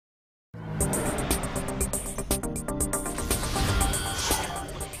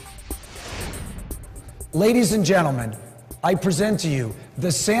Ladies and gentlemen, I present to you the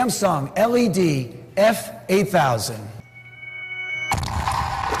Samsung LED F8000.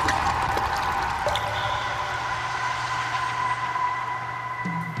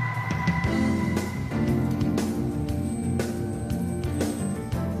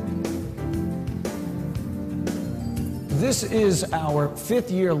 This is our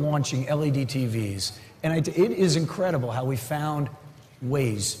 5th year launching LED TVs, and it is incredible how we found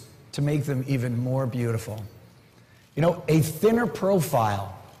ways to make them even more beautiful. You know, a thinner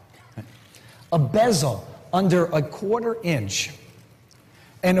profile, a bezel under a 1/4 inch,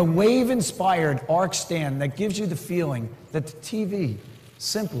 and a wave-inspired arc stand that gives you the feeling that the TV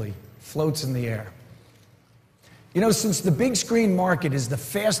simply floats in the air. You know, since the big screen market is the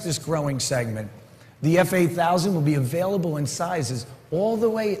fastest growing segment, the F8000 will be available in sizes all the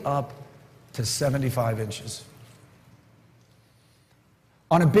way up to 75 inches.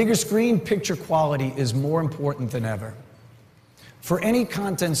 On a bigger screen, picture quality is more important than ever. For any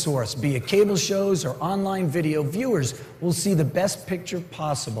content source, be it cable shows or online video, viewers will see the best picture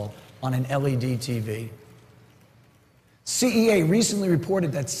possible on an LED TV. CEA recently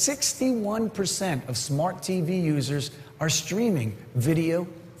reported that 61% of smart TV users are streaming video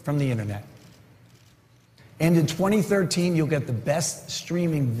from the internet. And in 2013, you'll get the best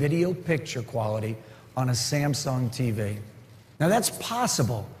streaming video picture quality on a Samsung TV. Now that's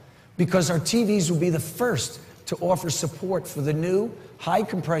possible because our TVs will be the first to offer support for the new high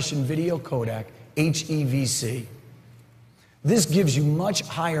compression video codec, HEVC. This gives you much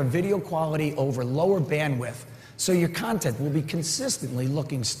higher video quality over lower bandwidth, so your content will be consistently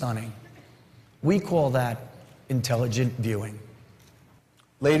looking stunning. We call that intelligent viewing.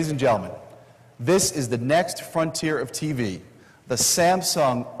 Ladies and gentlemen, this is the next frontier of TV, the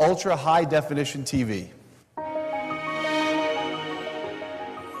Samsung Ultra High Definition TV.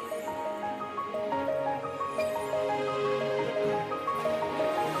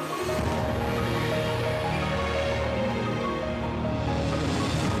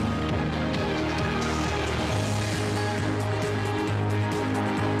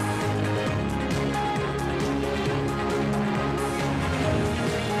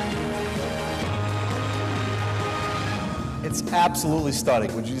 It's absolutely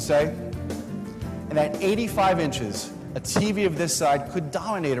stunning, would you say? And at 85 inches, a TV of this side could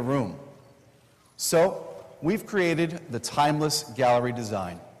dominate a room. So, we've created the timeless gallery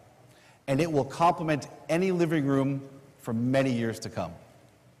design, and it will complement any living room for many years to come.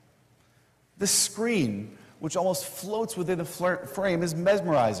 This screen, which almost floats within a frame, is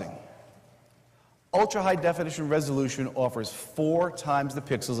mesmerizing. Ultra high definition resolution offers 4 times the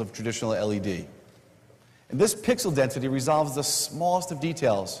pixels of traditional LED. And this pixel density resolves the smallest of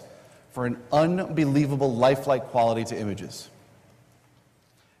details for an unbelievable lifelike quality to images.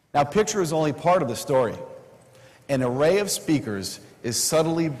 Now, picture is only part of the story. An array of speakers is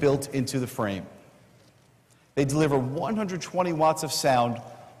subtly built into the frame. They deliver 120 watts of sound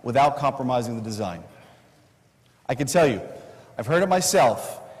without compromising the design. I can tell you, I've heard it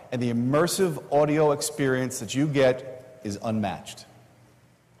myself, and the immersive audio experience that you get is unmatched.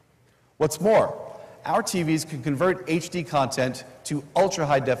 What's more, our TVs can convert HD content to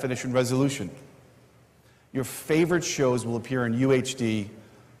ultra-high definition resolution. Your favorite shows will appear in UHD,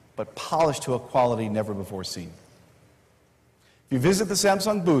 but polished to a quality never before seen. If you visit the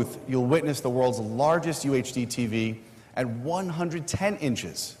Samsung booth, you'll witness the world's largest UHD TV at 110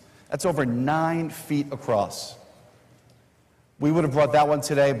 inches. That's over 9 feet across. We would have brought that one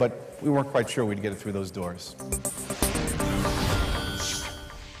today, but we weren't quite sure we'd get it through those doors.